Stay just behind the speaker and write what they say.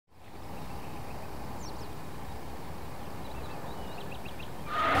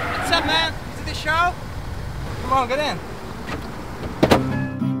Come on, get in.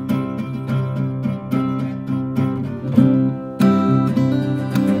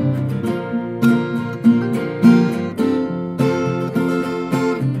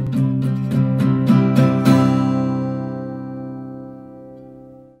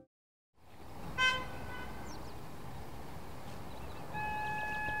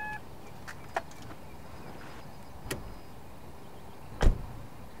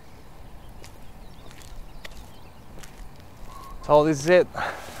 So this is it.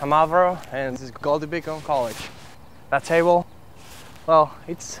 I'm Alvaro, and this is Goldey-Beacom College. That table, well,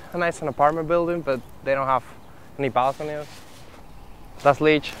 it's a nice apartment building, but they don't have any balconies. That's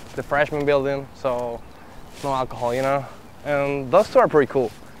Leach, the freshman building, so no alcohol, you know. And those two are pretty cool,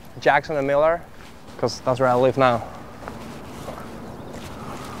 Jackson and Miller, because that's where I live now.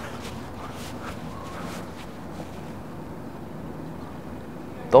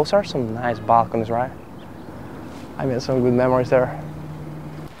 Those are some nice balconies, right? I made some good memories there.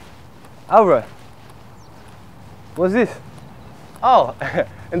 Alvaro, what's this? Oh,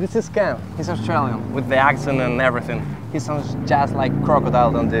 and this is Cam. He's Australian with the accent and everything. He sounds just like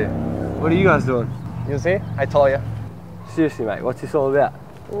Crocodile Dundee. What are you guys doing? You see? I told you. Seriously, mate, what's this all about?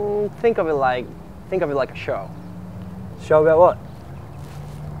 Think of it like a show. Show about what?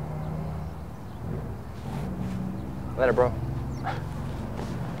 Later, bro.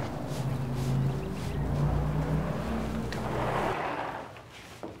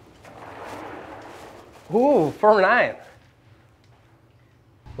 Form 9.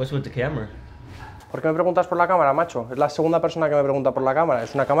 What's with the camera? ¿Por qué me preguntas por la cámara, macho? Es la segunda persona que me pregunta por la cámara.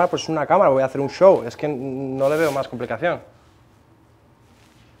 Es una cámara, pues es una cámara, voy a hacer un show. Es que no le veo más complicación.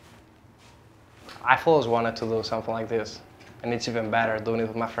 I've always wanted to do something like this. And it's even better doing it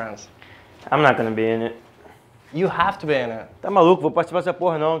with my friends. I'm not gonna be in it. You have to be in it. Tá maluco? Vou participar dessa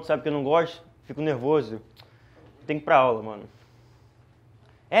porra não, tu sabe que eu não gosto? Fico nervoso. Tem que ir pra aula, mano.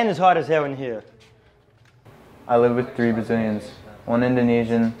 And it's hot as hell in here. I live with 3 Brazilians, 1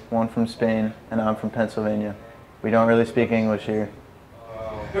 Indonesian, 1 from Spain, and I'm from Pennsylvania. We don't really speak English here.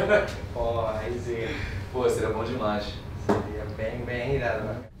 Oh, aí sim. Pô, seria bom demais. Seria bem irado,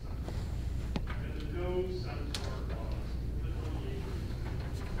 né?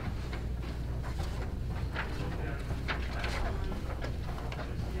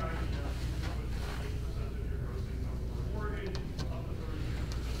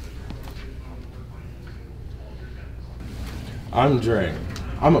 I'm Dre.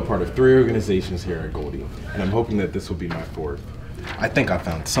 I'm a part of 3 organizations here at Goldey, and I'm hoping that this will be my 4th. I think I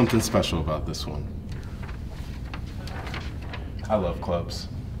found something special about this one. I love clubs.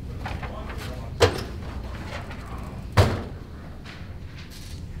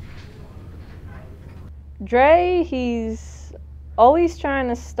 Dre, he's always trying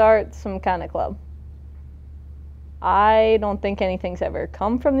to start some kind of club. I don't think anything's ever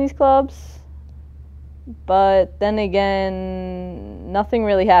come from these clubs. But then again, nothing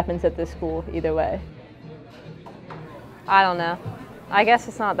really happens at this school either way. I don't know. I guess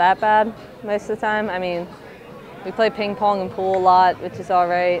it's not that bad most of the time. I mean, we play ping pong and pool a lot, which is all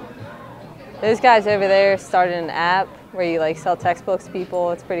right. Those guys over there started an app where you like sell textbooks to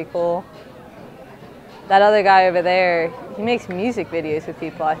people. It's pretty cool. That other guy over there, he makes music videos with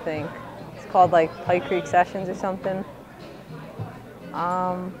people, I think. It's called like Pike Creek Sessions or something.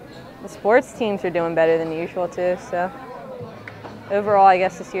 The sports teams are doing better than usual too, so overall I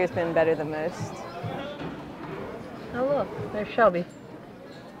guess this year's been better than most. Oh look, there's Shelby.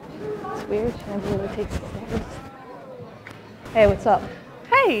 It's weird, she might be able to take the stairs. Hey, what's up?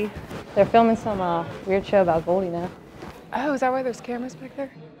 Hey! They're filming some weird show about Goldey now. Oh, is that why there's cameras back there?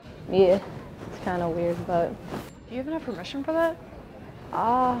 Yeah, it's kind of weird, but... Do you even have permission for that?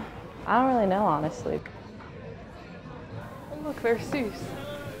 I don't really know, honestly. Oh look, there's Seuss.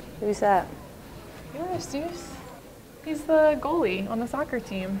 Who's that? You know Seuss? He's the goalie on the soccer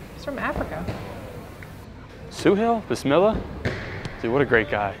team. He's from Africa. Suhail? Bismillah? Dude, what a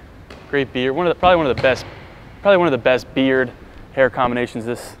great guy. Great beard. Probably one of the best beard hair combinations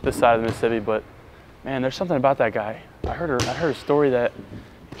this side of the Mississippi, but man, there's something about that guy. I heard a story that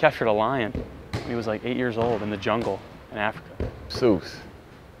he captured a lion when he was like 8 years old in the jungle in Africa. Seuss.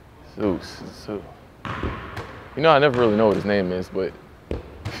 You know, I never really know what his name is, but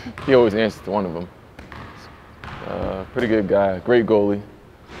he always answers to one of them. Pretty good guy, great goalie.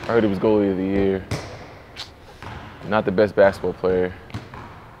 I heard he was goalie of the year. Not the best basketball player.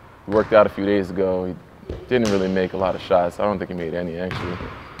 He worked out a few days ago. He didn't really make a lot of shots. I don't think he made any, actually.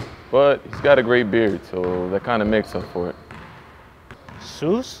 But he's got a great beard, so that kind of makes up for it.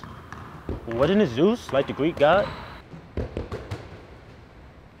 Zeus? Wasn't it Zeus, like the Greek god?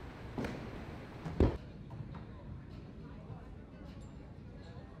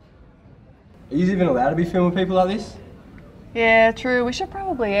 even allowed to be filming people like this? Yeah, true. We should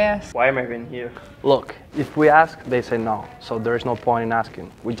probably ask. Why am I even here? Look, if we ask, they say no, so there's no point in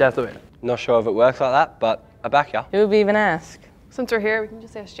asking. We just do it. Not sure if it works like that, but I back ya. Who would we even ask? Since we're here, we can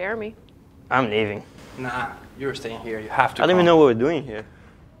just ask Jeremy. I'm leaving. Nah, you're staying here. You have to I don't even know what we're doing here.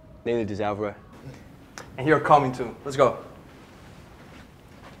 Neither does Alvaro. And you're coming too. Let's go.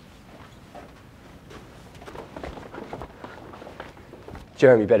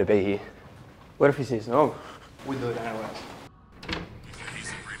 Jeremy better be here. What if he says no? We do it anyways.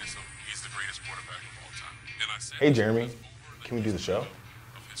 Hey, Jeremy, can we do the show?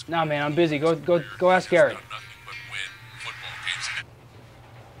 Nah, man, I'm busy. Go ask Gary.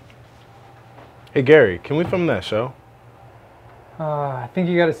 Hey, Gary, can we film that show? I think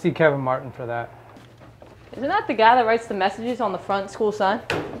you got to see Kevin Martin for that. Isn't that the guy that writes the messages on the front school sign?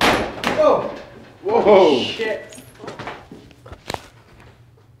 Whoa! Whoa! Shit.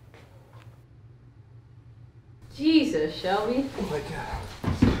 Jesus, Shelby. Oh my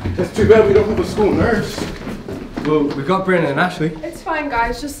God. That's too bad we don't have a school nurse. Well, we got Brandon and Ashley. It's fine,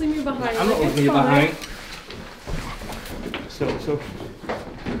 guys. Just leave me behind. I'm not It's leaving you fine. behind. So.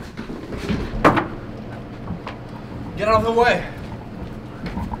 Get out of the way.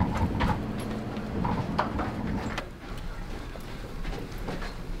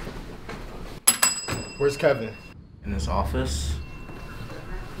 Where's Kevin? In his office.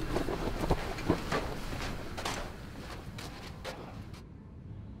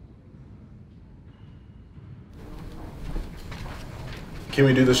 Can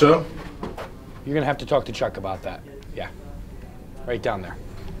we do the show? You're going to have to talk to Chuck about that. Yeah. Right down there.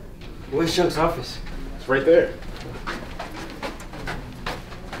 Where's Chuck's office? It's right there.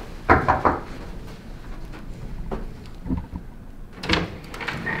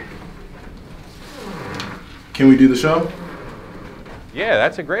 Can we do the show? Yeah,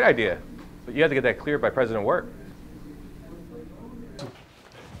 that's a great idea. But you have to get that cleared by President Work.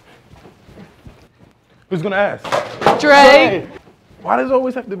 Who's gonna ask? Dre! Why does it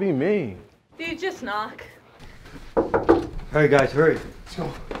always have to be me? Dude, just knock. Hurry, guys, hurry. Let's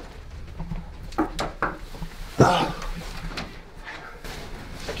go.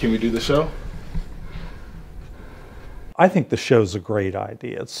 Can we do the show? I think the show's a great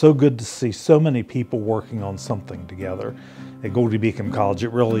idea. It's so good to see so many people working on something together. At Goldey-Beacom College,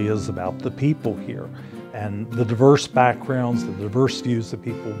 it really is about the people here. And the diverse backgrounds, the diverse views that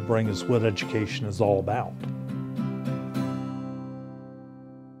people bring is what education is all about.